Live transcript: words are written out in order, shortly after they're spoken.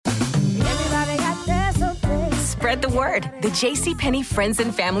spread the word. The JCPenney Friends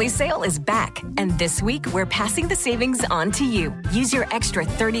and Family Sale is back. And this week, we're passing the savings on to you. Use your extra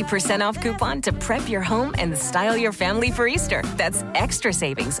 30% off coupon to prep your home and style your family for Easter. That's extra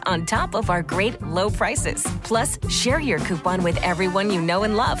savings on top of our great low prices. Plus, share your coupon with everyone you know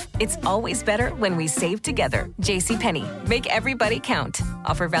and love. It's always better when we save together. JCPenney. Make everybody count.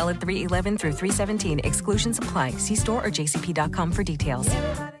 Offer valid 3/11 through 3/17. Exclusions apply. See store or jcp.com for details.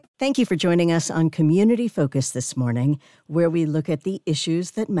 Thank you for joining us on Community Focus this morning, where we look at the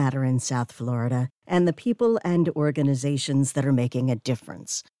issues that matter in South Florida and the people and organizations that are making a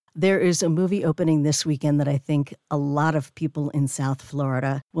difference. There is a movie opening this weekend that I think a lot of people in South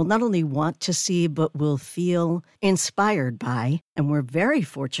Florida will not only want to see, but will feel inspired by. And we're very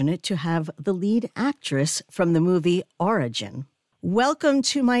fortunate to have the lead actress from the movie Origin. Welcome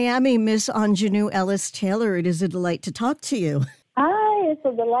to Miami, Miss Anjanou Ellis-Taylor. It is a delight to talk to you. Hi, it's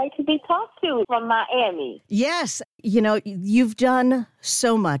a delight to be talked to from Miami. Yes. You know, you've done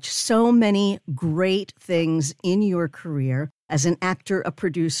so much, so many great things in your career as an actor, a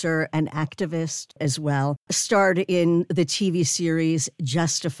producer, an activist as well. Starred in the TV series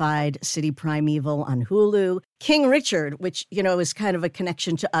Justified, City Primeval on Hulu. King Richard, which, you know, is kind of a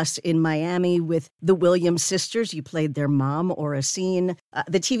connection to us in Miami with the Williams sisters. You played their mom, Oracene.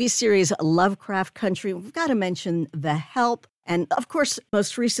 The TV series Lovecraft Country. We've got to mention The Help. And, of course,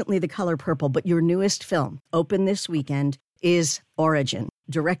 most recently, The Color Purple. But your newest film, open this weekend, is Origin,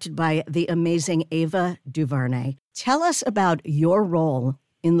 directed by the amazing Ava DuVernay. Tell us about your role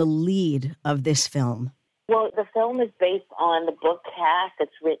in the lead of this film. Well, the film is based on the book Cast.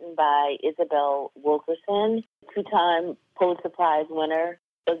 It's written by Isabel Wilkerson, two-time Pulitzer Prize winner,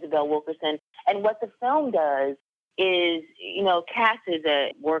 Isabel Wilkerson. And what the film does is, you know, Cast is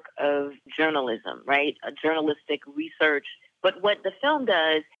a work of journalism, right? A journalistic research. But what the film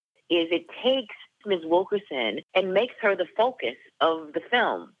does is it takes Ms. Wilkerson and makes her the focus of the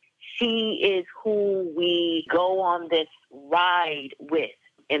film. She is who we go on this ride with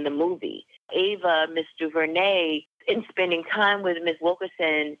in the movie. Ava, Ms. DuVernay, in spending time with Ms.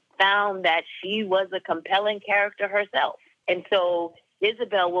 Wilkerson, found that she was a compelling character herself. And so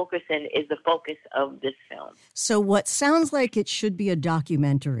Isabel Wilkerson is the focus of this film. So what sounds like it should be a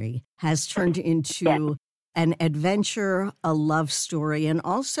documentary has turned into an adventure, a love story, and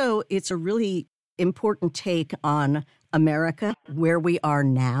also it's a really important take on America, where we are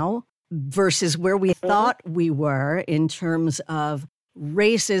now versus where we thought we were in terms of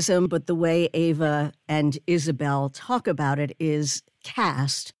racism. But the way Ava and Isabel talk about it is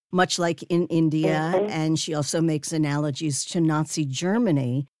caste, much like in India. And she also makes analogies to Nazi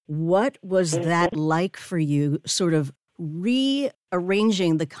Germany. What was that like for you, sort of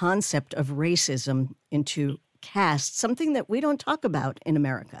rearranging the concept of racism into caste, something that we don't talk about in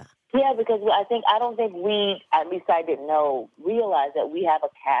America? Yeah, because I don't think we, at least I didn't realize that we have a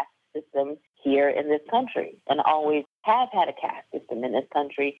caste system here in this country and always have had a caste system in this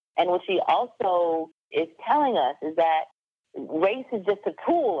country. And what she also is telling us is that race is just a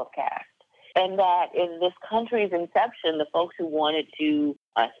tool of caste. And that in this country's inception, the folks who wanted to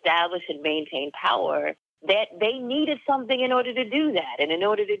establish and maintain power, that they needed something in order to do that. And in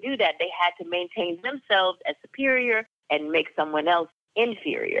order to do that, they had to maintain themselves as superior and make someone else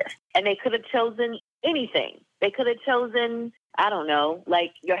inferior. And they could have chosen anything. They could have chosen, I don't know,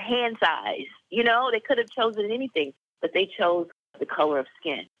 like your hand size. You know, they could have chosen anything, but they chose the color of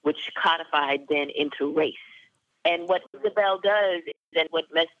skin, which codified then into race. And what Isabel does, and what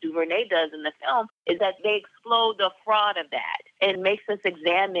Ms. DuVernay does in the film, is that they explode the fraud of that and makes us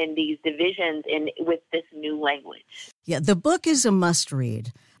examine these divisions with this new language. Yeah, the book is a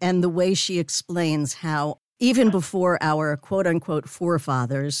must-read. And the way she explains how even before our quote-unquote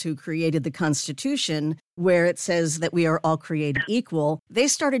forefathers who created the Constitution, where it says that we are all created equal, they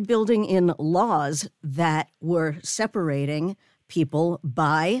started building in laws that were separating people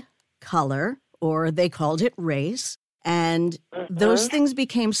by color, or they called it race. And those things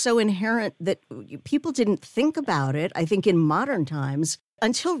became so inherent that people didn't think about it, I think, in modern times,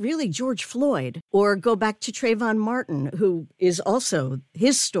 until really George Floyd, or go back to Trayvon Martin, who is also,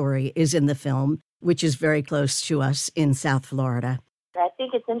 his story is in the film, which is very close to us in South Florida. I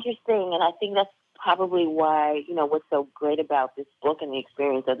think it's interesting, and I think that's probably why, you know, what's so great about this book and the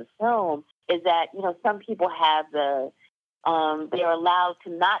experience of the film is that, you know, some people have they're allowed to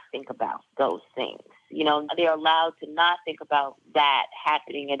not think about those things. You know, they're allowed to not think about that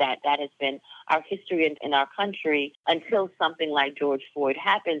happening, and that has been our history in our country until something like George Floyd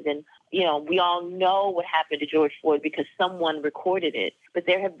happens. And, you know, we all know what happened to George Floyd because someone recorded it. But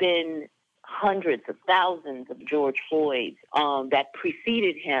there have been hundreds of thousands of George Floyds that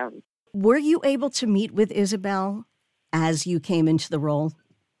preceded him. Were you able to meet with Isabel as you came into the role?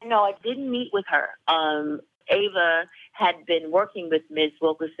 No, I didn't meet with her. Ava had been working with Ms.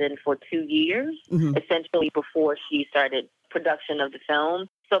 Wilkerson for 2 years, essentially before she started production of the film.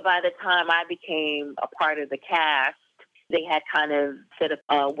 So by the time I became a part of the cast, they had kind of set up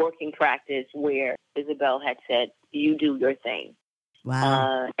a working practice where Isabel had said, you do your thing.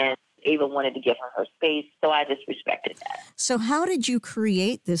 Wow. And Ava wanted to give her space, so I just respected that. So how did you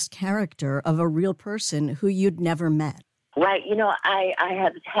create this character of a real person who you'd never met? Right. I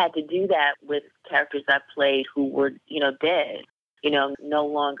have had to do that with characters I've played who were, dead, no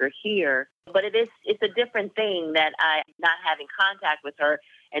longer here. But it's a different thing that I'm not having contact with her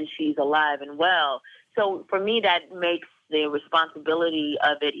and she's alive and well. So for me, that makes the responsibility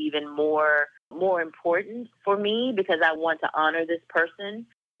of it even more important for me because I want to honor this person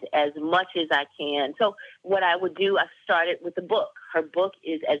as much as I can. So what I would do, I started with the book. Her book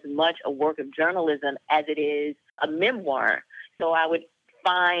is as much a work of journalism as it is a memoir. So I would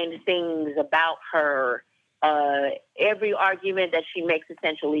find things about her. Every argument that she makes,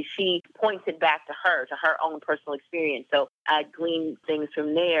 essentially, she points it back to her own personal experience. So I glean things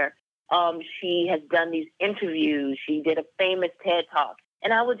from there. She has done these interviews. She did a famous TED Talk.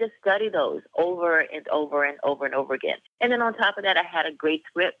 And I would just study those over and over and over and over again. And then on top of that, I had a great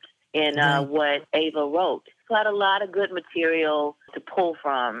script in what Ava wrote. So I had a lot of good material to pull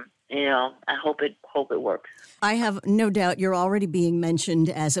from. I hope it works. I have no doubt you're already being mentioned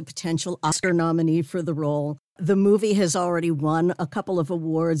as a potential Oscar nominee for the role. The movie has already won a couple of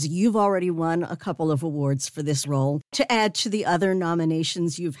awards. You've already won a couple of awards for this role, to add to the other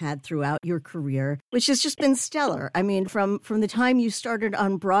nominations you've had throughout your career, which has just been stellar. I mean, from the time you started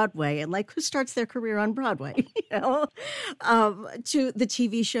on Broadway, and who starts their career on Broadway, to the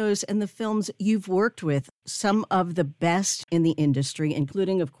TV shows and the films you've worked with, some of the best in the industry,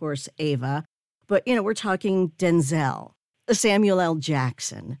 including, of course, Ava. But, we're talking Denzel, Samuel L.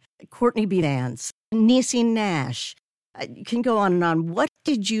 Jackson, Courtney B. Vance, Niecy Nash. You can go on and on. What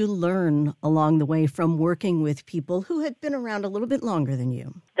did you learn along the way from working with people who had been around a little bit longer than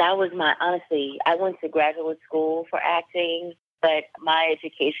you? That was honestly, I went to graduate school for acting, but my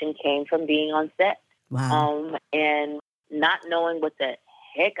education came from being on set. Wow. And not knowing what the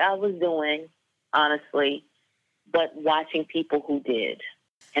heck I was doing, honestly, but watching people who did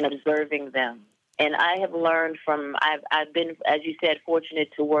and observing them. And I have learned I've been, as you said, fortunate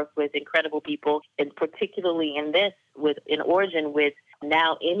to work with incredible people, and particularly in Origin with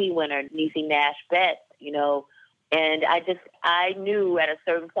now Emmy winner Niecy Nash Betts, and I knew at a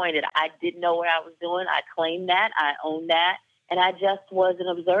certain point that I didn't know what I was doing. I claimed that, I owned that, and I just was an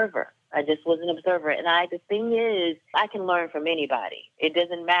observer. And the thing is, I can learn from anybody. It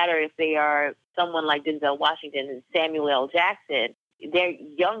doesn't matter if they are someone like Denzel Washington and Samuel L. Jackson. They're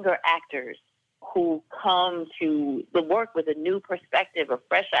younger actors who come to the work with a new perspective or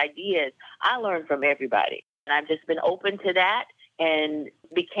fresh ideas. I learn from everybody. And I've just been open to that and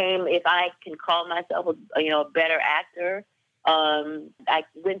became, if I can call myself a better actor, I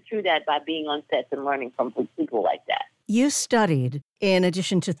went through that by being on sets and learning from people like that. You studied, in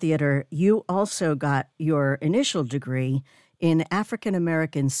addition to theater, you also got your initial degree in African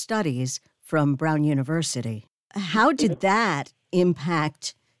American Studies from Brown University. How did that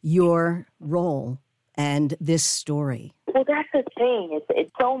impact your role and this story? Well, that's the thing.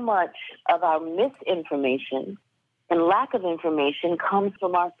 It's so much of our misinformation and lack of information comes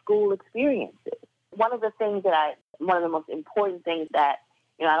from our school experiences. One of the most important things that,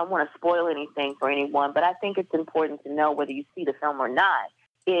 I don't want to spoil anything for anyone, but I think it's important to know whether you see the film or not,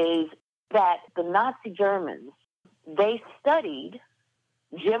 is that the Nazi Germans, they studied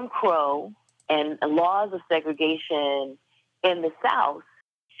Jim Crow and laws of segregation in the South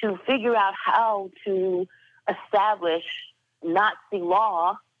to figure out how to establish Nazi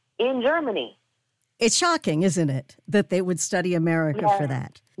law in Germany. It's shocking, isn't it, that they would study America for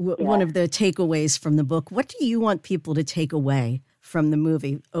that? One of the takeaways from the book. What do you want people to take away from the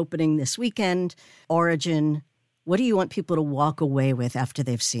movie opening this weekend, Origin? What do you want people to walk away with after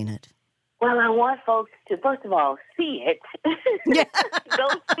they've seen it? Well, I want folks to, first of all, see it. Yeah. Go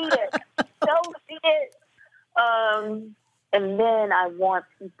see it. Go see it. And then I want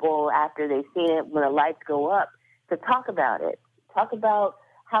people, after they've seen it, when the lights go up, to talk about it. Talk about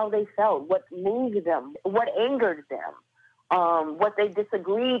how they felt, what moved them, what angered them, what they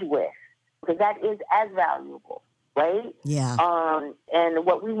disagreed with, because that is as valuable, right? Yeah. And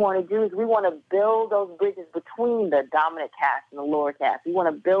what we want to do is we want to build those bridges between the dominant cast and the lower cast. We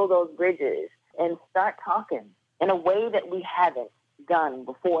want to build those bridges and start talking in a way that we haven't done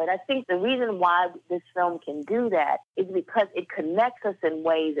before. And I think the reason why this film can do that is because it connects us in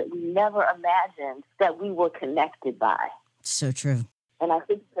ways that we never imagined that we were connected by. So true. And I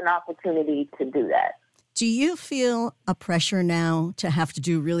think it's an opportunity to do that. Do you feel a pressure now to have to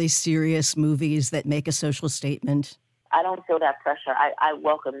do really serious movies that make a social statement? I don't feel that pressure. I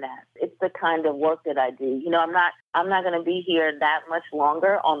welcome that. It's the kind of work that I do. You know, I'm not going to be here that much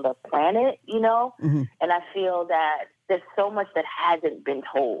longer on the planet, you know? Mm-hmm. And I feel that there's so much that hasn't been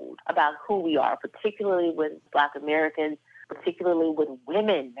told about who we are, particularly with Black Americans, particularly with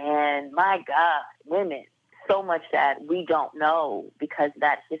women, man. My God, women. So much that we don't know because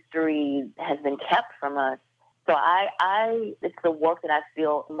that history has been kept from us. So it's the work that I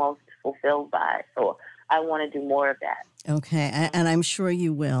feel most fulfilled by. So I want to do more of that. Okay, and I'm sure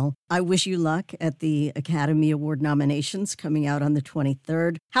you will. I wish you luck at the Academy Award nominations coming out on the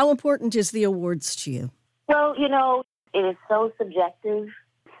 23rd. How important is the awards to you? Well, you know, it is so subjective.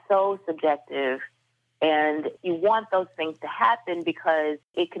 And you want those things to happen because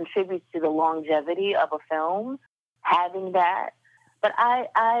it contributes to the longevity of a film, having that. But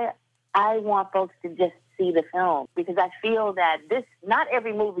I want folks to just see the film because I feel that not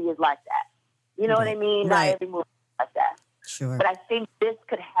every movie is like that. You know what I mean? Right. Not every movie is like that. Sure. But I think this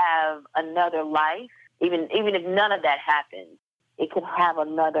could have another life, even if none of that happens. It could have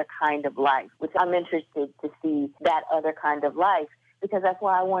another kind of life, which I'm interested to see that other kind of life. Because that's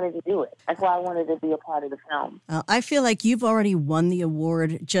why I wanted to do it. That's why I wanted to be a part of the film. I feel like you've already won the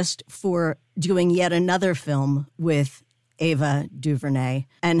award just for doing yet another film with Ava DuVernay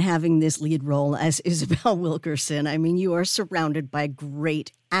and having this lead role as Isabel Wilkerson. I mean, you are surrounded by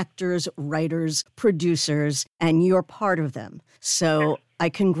great actors, writers, producers, and you're part of them. So I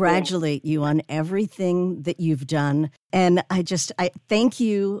congratulate you on everything that you've done. And I thank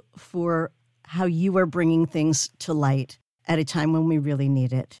you for how you are bringing things to light at a time when we really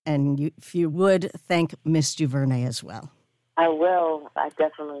need it. And if you would, thank Miss DuVernay as well. I will. I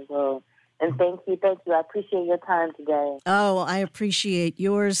definitely will. And thank you. I appreciate your time today. Oh, I appreciate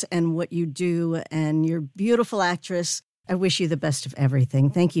yours and what you do. And you're a beautiful actress. I wish you the best of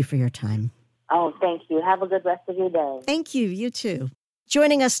everything. Thank you for your time. Oh, thank you. Have a good rest of your day. Thank you. You too.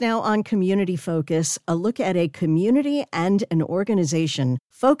 Joining us now on Community Focus, a look at a community and an organization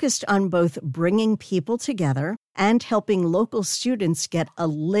focused on both bringing people together and helping local students get a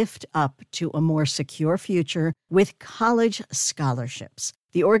lift up to a more secure future with college scholarships.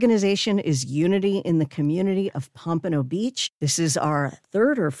 The organization is Unity in the Community of Pompano Beach. This is our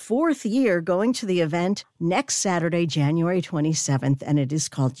third or fourth year going to the event next Saturday, January 27th, and it is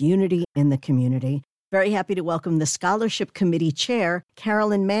called Unity in the Community. Very happy to welcome the Scholarship Committee Chair,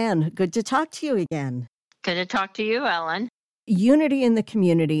 Carolyn Mann. Good to talk to you again. Good to talk to you, Ellen. Unity in the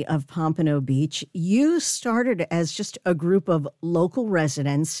Community of Pompano Beach. You started as just a group of local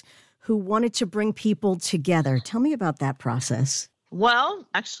residents who wanted to bring people together. Tell me about that process. Well,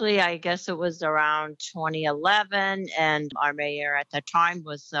 actually, I guess it was around 2011, and our mayor at that time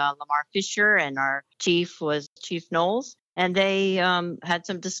was Lamar Fisher, and our chief was Chief Knowles. And they had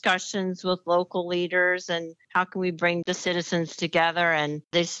some discussions with local leaders and how can we bring the citizens together. And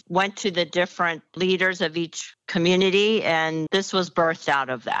they went to the different leaders of each community. And this was birthed out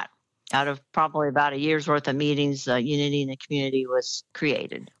of that. Out of probably about a year's worth of meetings, Unity in the Community was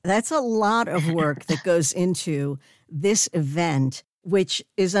created. That's a lot of work that goes into this event, which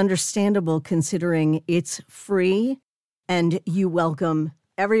is understandable considering it's free and you welcome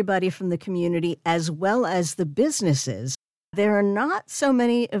everybody from the community as well as the businesses. There are not so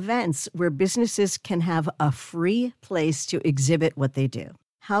many events where businesses can have a free place to exhibit what they do.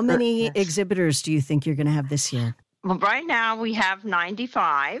 How many exhibitors do you think you're going to have this year? Well, right now we have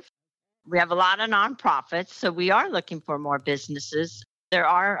 95. We have a lot of nonprofits, so we are looking for more businesses. There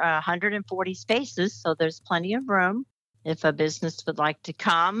are 140 spaces, so there's plenty of room if a business would like to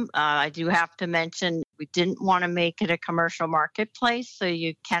come. I do have to mention we didn't want to make it a commercial marketplace, so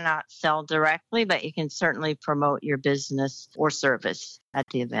you cannot sell directly, but you can certainly promote your business or service at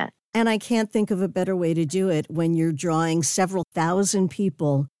the event. And I can't think of a better way to do it when you're drawing several thousand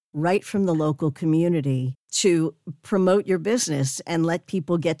people right from the local community to promote your business and let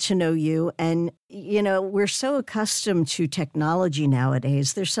people get to know you. And, you know, we're so accustomed to technology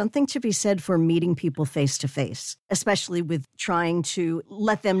nowadays. There's something to be said for meeting people face to face, especially with trying to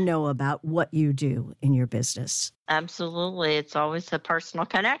let them know about what you do in your business. Absolutely. It's always a personal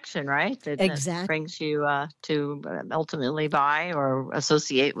connection, right? That brings you to ultimately buy or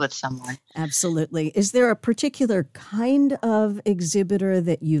associate with someone. Absolutely. Is there a particular kind of exhibitor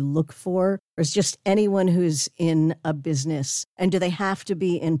that you look for, or is just anyone who's in a business? And do they have to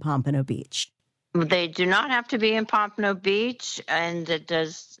be in Pompano Beach? They do not have to be in Pompano Beach, and it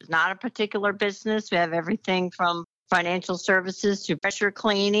does not a particular business. We have everything from financial services to pressure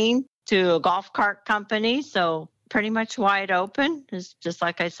cleaning to a golf cart company. So pretty much wide open. It's just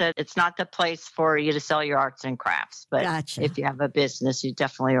like I said, it's not the place for you to sell your arts and crafts. But Gotcha. if you have a business, you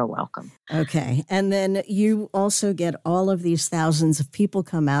definitely are welcome. Okay. And then you also get all of these thousands of people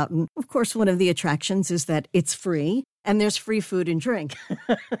come out. And of course, one of the attractions is that it's free and there's free food and drink.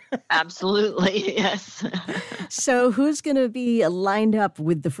 Absolutely. Yes. So who's going to be lined up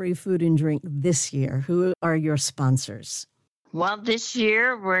with the free food and drink this year? Who are your sponsors? Well, this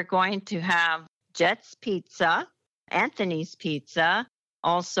year we're going to have Jet's Pizza, Anthony's Pizza,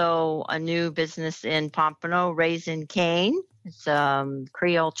 also a new business in Pompano, Raisin Cane. It's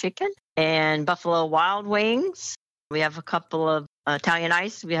Creole chicken, and Buffalo Wild Wings. We have a couple of Italian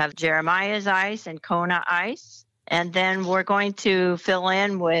ice. We have Jeremiah's Ice and Kona Ice. And then we're going to fill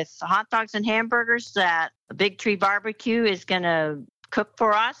in with hot dogs and hamburgers that Big Tree Barbecue is going to cook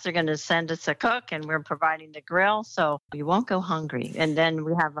for us. They're going to send us a cook, and we're providing the grill, so you won't go hungry. And then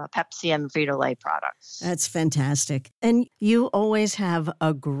we have Pepsi and Frito-Lay products. That's fantastic. And you always have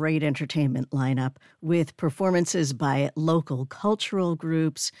a great entertainment lineup with performances by local cultural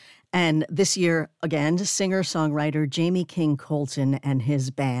groups. And this year, again, singer-songwriter Jamie King Colton and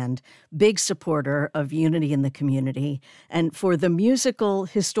his band, big supporter of unity in the community. And for the musical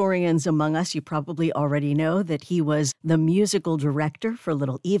historians among us, you probably already know that he was the musical director for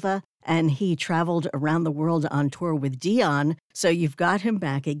Little Eva, and he traveled around the world on tour with Dion. So you've got him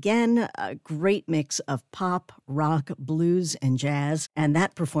back again, a great mix of pop, rock, blues, and jazz. And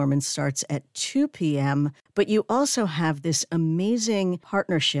that performance starts at 2 p.m. But you also have this amazing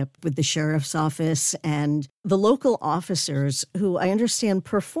partnership with the sheriff's office and the local officers who I understand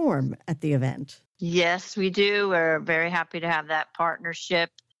perform at the event. Yes, we do. We're very happy to have that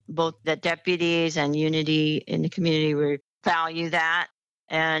partnership. Both the deputies and unity in the community, we value that.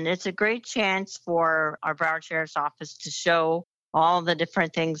 And it's a great chance for our Broward Sheriff's Office to show all the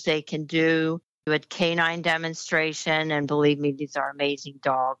different things they can do a canine demonstration. And believe me, these are amazing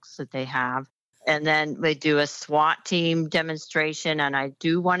dogs that they have. And then we do a SWAT team demonstration. And I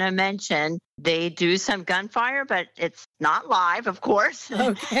do want to mention they do some gunfire, but it's not live, of course.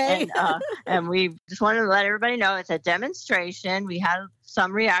 Okay. And we just want to let everybody know it's a demonstration. We had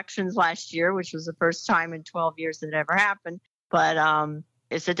some reactions last year, which was the first time in 12 years that it ever happened. But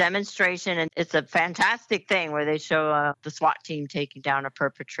it's a demonstration, and it's a fantastic thing where they show the SWAT team taking down a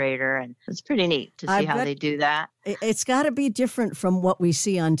perpetrator, and it's pretty neat to see how they do that. It's got to be different from what we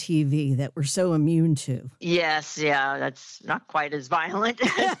see on TV that we're so immune to. Yes, yeah, that's not quite as violent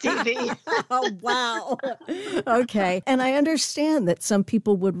as TV. Oh, wow. Okay. And I understand that some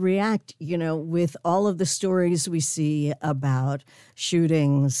people would react, with all of the stories we see about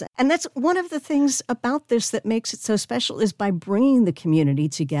shootings. And that's one of the things about this that makes it so special is by bringing the community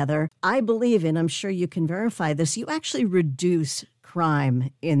together. I believe, and I'm sure you can verify this, you actually reduce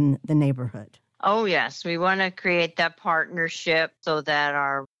crime in the neighborhood. Oh, yes. We want to create that partnership so that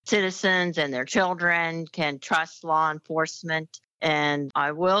our citizens and their children can trust law enforcement. And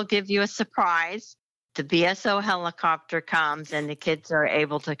I will give you a surprise. The BSO helicopter comes and the kids are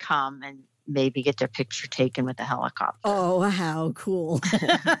able to come and maybe get their picture taken with the helicopter. Oh, how cool.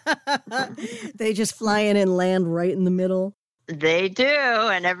 They just fly in and land right in the middle. They do,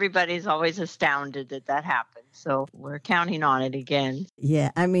 and everybody's always astounded that happens. So we're counting on it again.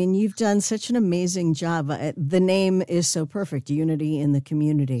 Yeah, I mean, you've done such an amazing job. The name is so perfect, Unity in the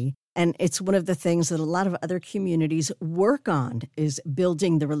Community. And it's one of the things that a lot of other communities work on is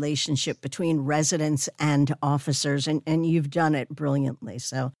building the relationship between residents and officers. And you've done it brilliantly.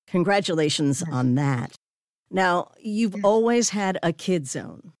 So congratulations on that. Now, you've always had a kid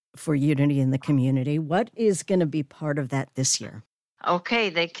zone for Unity in the Community. What is going to be part of that this year? Okay,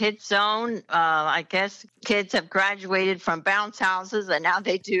 the Kids Zone, I guess kids have graduated from bounce houses and now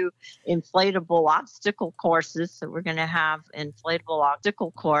they do inflatable obstacle courses. So we're going to have inflatable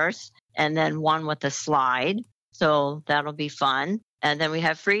obstacle course and then one with a slide. So that'll be fun. And then we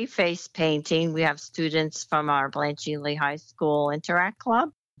have free face painting. We have students from our Blanche Lee High School Interact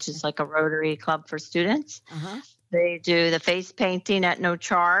Club, which is like a Rotary club for students. Uh-huh. They do the face painting at no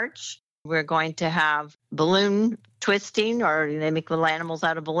charge. We're going to have balloon twisting, or they make little animals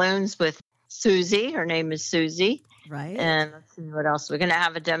out of balloons with Susie. Her name is Susie. Right. And let's see what else. We're going to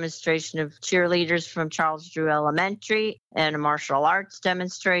have a demonstration of cheerleaders from Charles Drew Elementary and a martial arts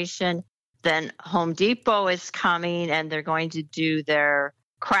demonstration. Then Home Depot is coming, and they're going to do their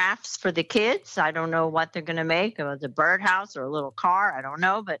crafts for the kids. I don't know what they're going to make, or the birdhouse or a little car. I don't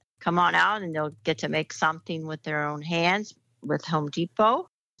know, but come on out and they'll get to make something with their own hands with Home Depot.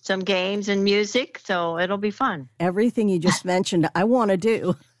 some games and music. So it'll be fun. Everything you just mentioned, I want to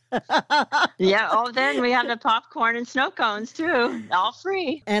do. Yeah. Oh, then we have the popcorn and snow cones too, all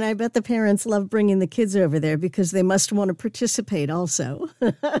free. And I bet the parents love bringing the kids over there because they must want to participate also.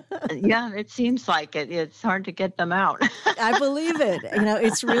 Yeah, it seems like it. It's hard to get them out. I believe it.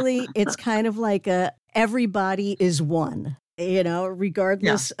 It's kind of like everybody is one.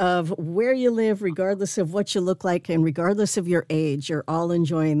 Regardless of where you live, regardless of what you look like, and regardless of your age, you're all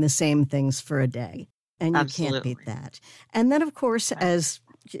enjoying the same things for a day. And you can't beat that. And then, of course, as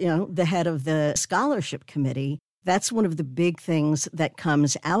the head of the scholarship committee, that's one of the big things that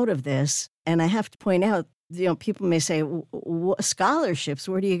comes out of this. And I have to point out, people may say, scholarships,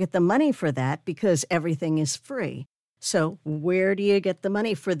 where do you get the money for that? Because everything is free. So where do you get the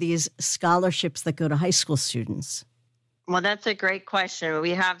money for these scholarships that go to high school students? Well, that's a great question.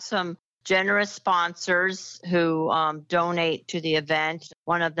 We have some generous sponsors who donate to the event,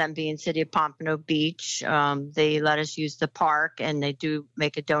 one of them being City of Pompano Beach. They let us use the park, and they do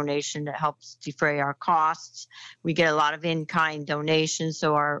make a donation that helps defray our costs. We get a lot of in-kind donations,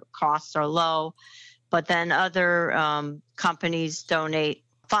 so our costs are low. But then other companies donate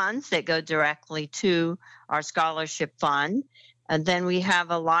funds that go directly to our scholarship fund. And then we have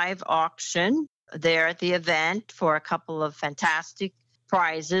a live auction there at the event for a couple of fantastic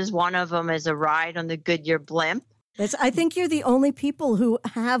prizes. One of them is a ride on the Goodyear blimp. I think you're the only people who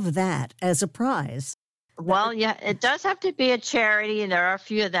have that as a prize. Well, yeah, it does have to be a charity, and there are a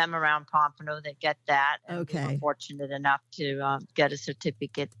few of them around Pompano that get that. Okay. We were fortunate enough to get a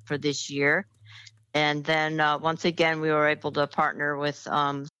certificate for this year. And then once again, we were able to partner with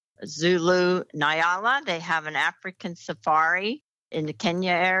Zulu Nyala. They have an African safari in the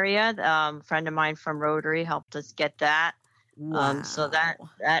Kenya area. A friend of mine from Rotary helped us get that. Wow. So that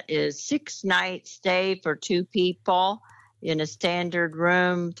is 6-night stay for 2 people in a standard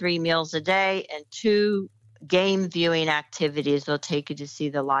room, 3 meals a day, and 2 game viewing activities. They'll take you to see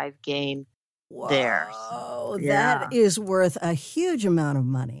the live game there. Oh, that is worth a huge amount of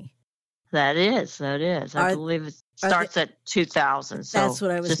money. That is. I believe it starts at $2,000. So that's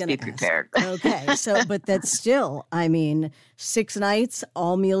what I was going to ask. Just be prepared. Okay. But that's still, 6 nights,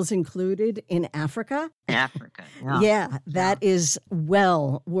 all meals included in Africa. In Africa. Yeah. Yeah, that is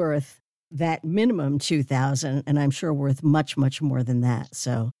well worth that minimum $2,000, and I'm sure worth much, much more than that.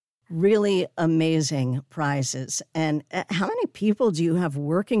 So really amazing prizes. And how many people do you have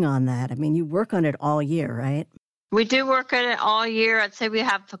working on that? You work on it all year, right? We do work on it all year. I'd say we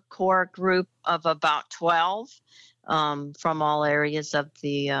have a core group of about 12 from all areas of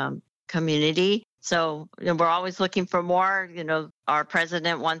the community. So we're always looking for more. Our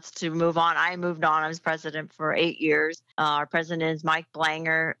president wants to move on. I moved on. I was president for 8 years. Our president is Mike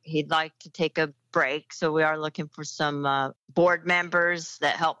Blanger. He'd like to take a break. So we are looking for some board members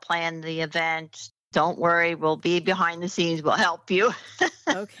that help plan the event. Don't worry, we'll be behind the scenes. We'll help you.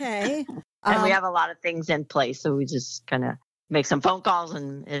 Okay. And we have a lot of things in place, so we just kind of make some phone calls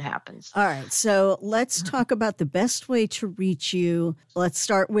and it happens. All right, so let's talk about the best way to reach you. Let's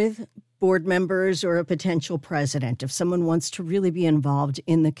start with board members or a potential president. If someone wants to really be involved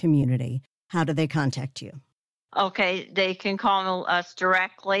in the community, how do they contact you? Okay, they can call us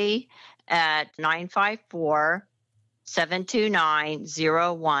directly at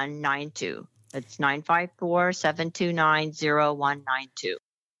 954-729-0192. That's 954-729-0192.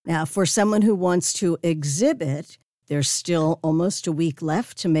 Now, for someone who wants to exhibit, there's still almost a week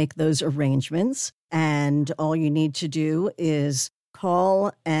left to make those arrangements. And all you need to do is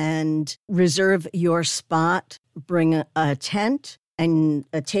call and reserve your spot, bring a tent and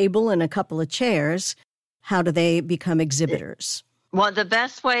a table and a couple of chairs. How do they become exhibitors? Well, the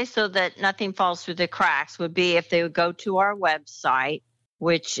best way so that nothing falls through the cracks would be if they would go to our website,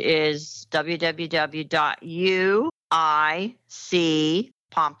 which is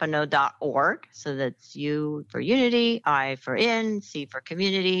www.uicpompano.org. So that's U for unity, I for in, C for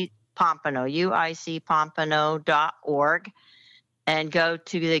community, Pompano, uicpompano.org. And go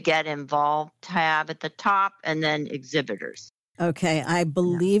to the Get Involved tab at the top and then exhibitors. Okay, I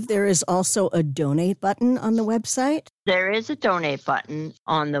believe there is also a donate button on the website. There is a donate button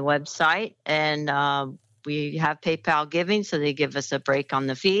on the website, and we have PayPal giving, so they give us a break on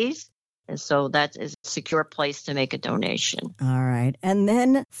the fees. And so that is a secure place to make a donation. All right. And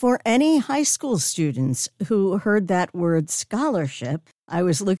then for any high school students who heard that word scholarship, I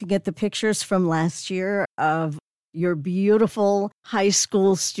was looking at the pictures from last year of your beautiful high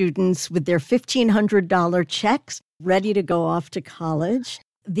school students with their $1,500 checks ready to go off to college.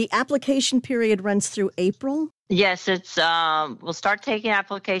 The application period runs through April? Yes, it's we'll start taking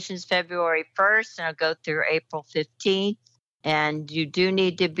applications February 1st and it'll go through April 15th. And you do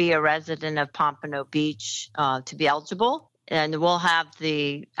need to be a resident of Pompano Beach to be eligible. And we'll have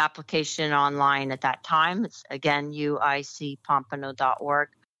the application online at that time. It's, again, uicpompano.org.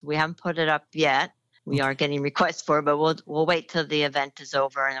 We haven't put it up yet. We are getting requests for it, but we'll wait till the event is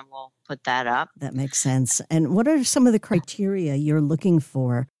over and then we'll put that up. That makes sense. And what are some of the criteria you're looking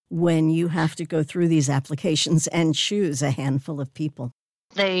for when you have to go through these applications and choose a handful of people?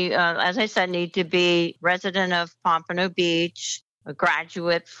 They, as I said, need to be resident of Pompano Beach, a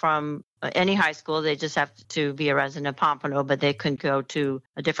graduate from any high school. They just have to be a resident of Pompano, but they could go to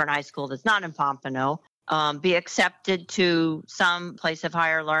a different high school that's not in Pompano. Be accepted to some place of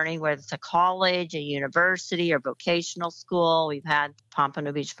higher learning, whether it's a college, a university, or vocational school. We've had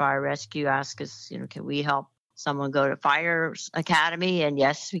Pompano Beach Fire Rescue ask us, can we help someone go to fire academy? And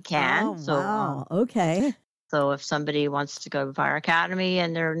yes, we can. Oh, wow. Okay. So if somebody wants to go to fire academy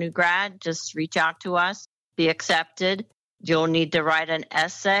and they're a new grad, just reach out to us, be accepted. You'll need to write an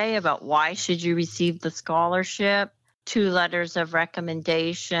essay about why should you receive the scholarship, 2 letters of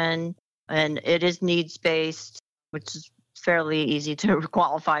recommendation, and it is needs-based, which is fairly easy to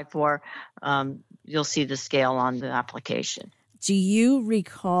qualify for. You'll see the scale on the application. Do you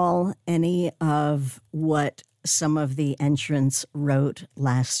recall any of what some of the entrants wrote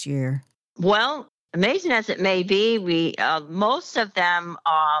last year? Well, amazing as it may be, we most of them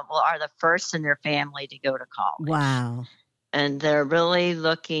are the first in their family to go to college. Wow. And they're really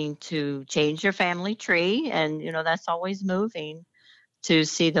looking to change their family tree. And, that's always moving to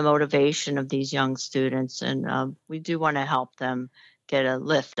see the motivation of these young students. And we do want to help them get a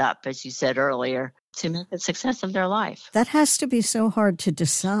lift up, as you said earlier, to make a success of their life. That has to be so hard to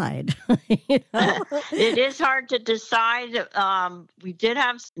decide. It is hard to decide. We did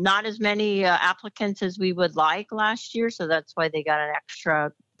have not as many applicants as we would like last year, so that's why they got an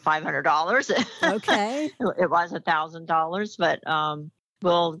extra $500. Okay. It was $1,000, but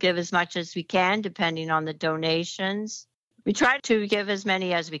we'll give as much as we can depending on the donations. We try to give as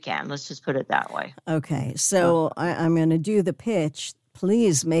many as we can. Let's just put it that way. Okay. So I'm going to do the pitch.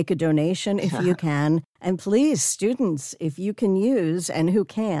 Please make a donation if you can. And please, students, if you can use and who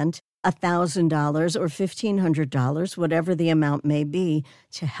can't, $1,000 or $1,500, whatever the amount may be,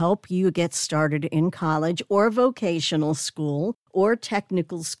 to help you get started in college or vocational school or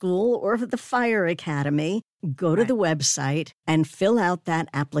technical school or the fire academy. Go to the website and fill out that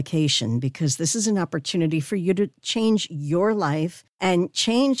application, because this is an opportunity for you to change your life and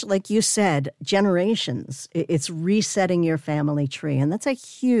change, like you said, generations. It's resetting your family tree, and that's a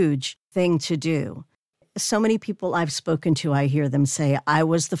huge thing to do. So many people I've spoken to, I hear them say, I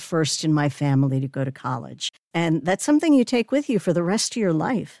was the first in my family to go to college. And that's something you take with you for the rest of your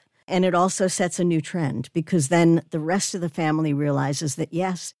life. And it also sets a new trend, because then the rest of the family realizes that,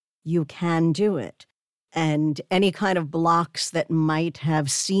 yes, you can do it. And any kind of blocks that might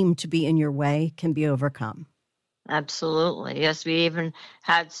have seemed to be in your way can be overcome. Absolutely. Yes, we even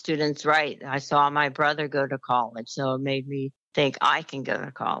had students write, I saw my brother go to college, so it made me think I can go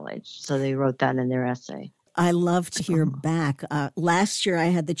to college. So they wrote that in their essay. I love to hear back. Last year, I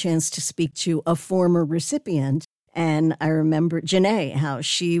had the chance to speak to a former recipient, and I remember Janae, how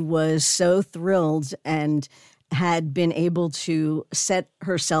she was so thrilled and had been able to set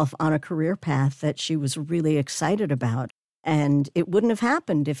herself on a career path that she was really excited about. And it wouldn't have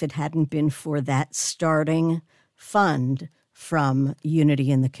happened if it hadn't been for that starting fund from Unity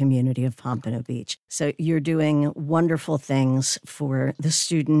in the community of Pompano Beach. So you're doing wonderful things for the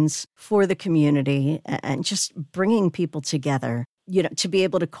students, for the community, and just bringing people together. To be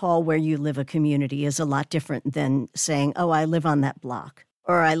able to call where you live a community is a lot different than saying, oh, I live on that block,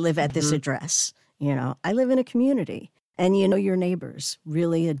 or I live at this address. I live in a community, and your neighbors.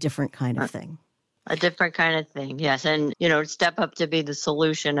 Really a different kind of thing. A different kind of thing, yes. And, step up to be the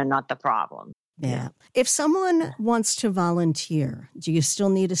solution and not the problem. Yeah. If someone wants to volunteer, do you still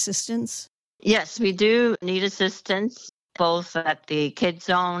need assistance? Yes, we do need assistance, both at the kids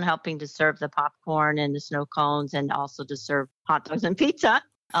zone, helping to serve the popcorn and the snow cones, and also to serve hot dogs and pizza.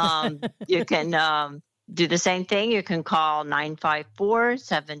 You can do the same thing. You can call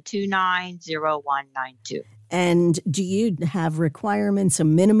 954-729-0192. And do you have requirements, a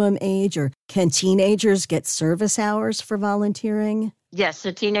minimum age, or can teenagers get service hours for volunteering? Yes,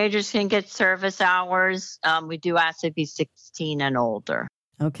 the teenagers can get service hours. We do ask to be 16 and older.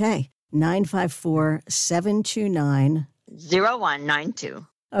 Okay, 954-729 0192.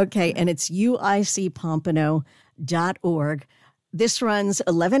 Okay, and it's uicpompano.org. This runs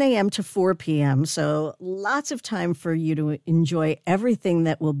 11 a.m. to 4 p.m., so lots of time for you to enjoy everything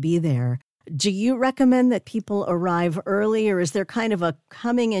that will be there. Do you recommend that people arrive early, or is there kind of a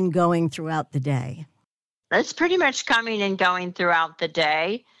coming and going throughout the day? It's pretty much coming and going throughout the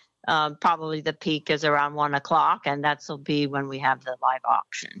day. Probably the peak is around 1:00, and that'll be when we have the live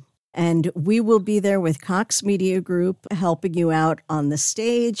auction. And we will be there with Cox Media Group helping you out on the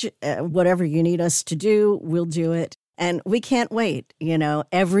stage. Whatever you need us to do, we'll do it. And we can't wait.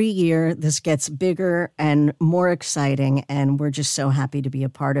 Every year this gets bigger and more exciting, and we're just so happy to be a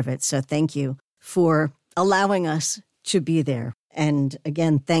part of it. So thank you for allowing us to be there. And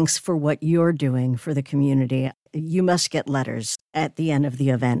again, thanks for what you're doing for the community. You must get letters at the end of the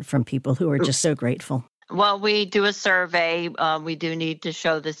event from people who are just so grateful. Well, we do a survey. We do need to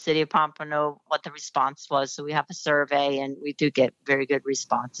show the city of Pompano what the response was. So we have a survey, and we do get very good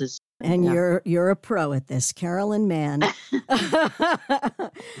responses. And you're a pro at this, Carolyn Mann.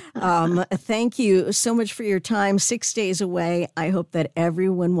 Thank you so much for your time. 6 days away. I hope that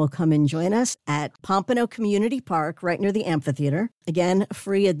everyone will come and join us at Pompano Community Park, right near the amphitheater. Again,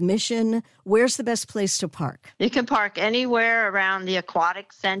 free admission. Where's the best place to park? You can park anywhere around the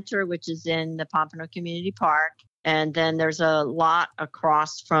Aquatic Center, which is in the Pompano Community Park. And then there's a lot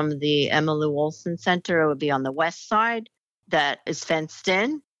across from the Emma Lou Olson Center. It would be on the west side that is fenced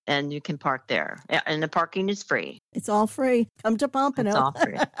in. And you can park there. And the parking is free. It's all free. Come to Pompano. It's all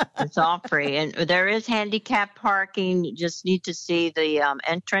free. It's all free. And there is handicap parking. You just need to see the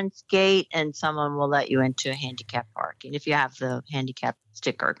entrance gate, and someone will let you into handicap parking if you have the handicap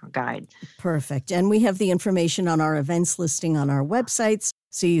sticker or guide. Perfect. And we have the information on our events listing on our websites.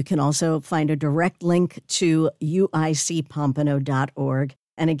 So you can also find a direct link to uicpompano.org.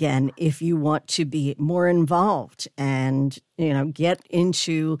 And again, if you want to be more involved and, get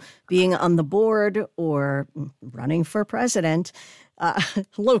into being on the board or running for president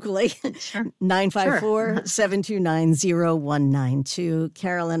locally, sure. 954-729-0192.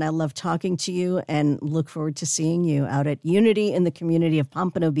 Carolyn, I love talking to you and look forward to seeing you out at Unity in the community of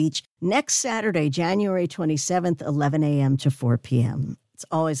Pompano Beach next Saturday, January 27th, 11 a.m. to 4 p.m. It's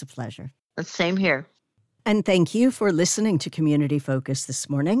always a pleasure. Same here. And thank you for listening to Community Focus this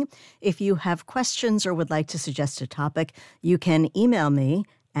morning. If you have questions or would like to suggest a topic, you can email me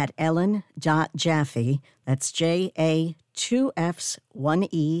at ellen.jaffe, that's J-A, 2 F's, 1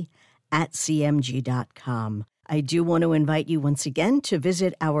 E, @cmg.com. I do want to invite you once again to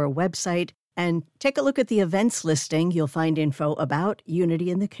visit our website and take a look at the events listing. You'll find info about Unity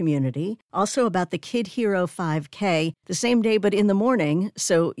in the community, also about the Kid Hero 5K, the same day but in the morning,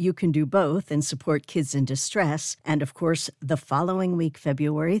 so you can do both and support kids in distress. And of course, the following week,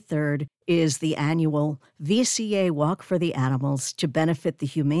 February 3rd, is the annual VCA Walk for the Animals to benefit the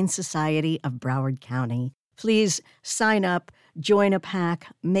Humane Society of Broward County. Please sign up, join a pack,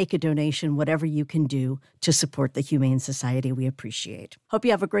 make a donation, whatever you can do to support the Humane Society. We appreciate. Hope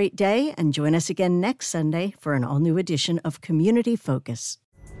you have a great day and join us again next Sunday for an all-new edition of Community Focus.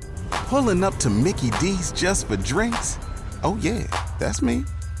 Pulling up to Mickey D's just for drinks? Oh yeah, that's me.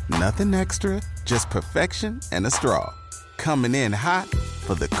 Nothing extra, just perfection and a straw. Coming in hot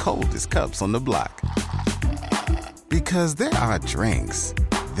for the coldest cups on the block. Because there are drinks.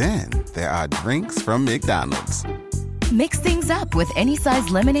 Then there are drinks from McDonald's. Mix things up with any size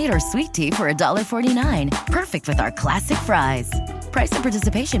lemonade or sweet tea for $1.49. Perfect with our classic fries. Price and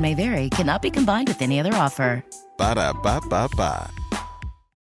participation may vary. Cannot be combined with any other offer. Ba-da-ba-ba-ba.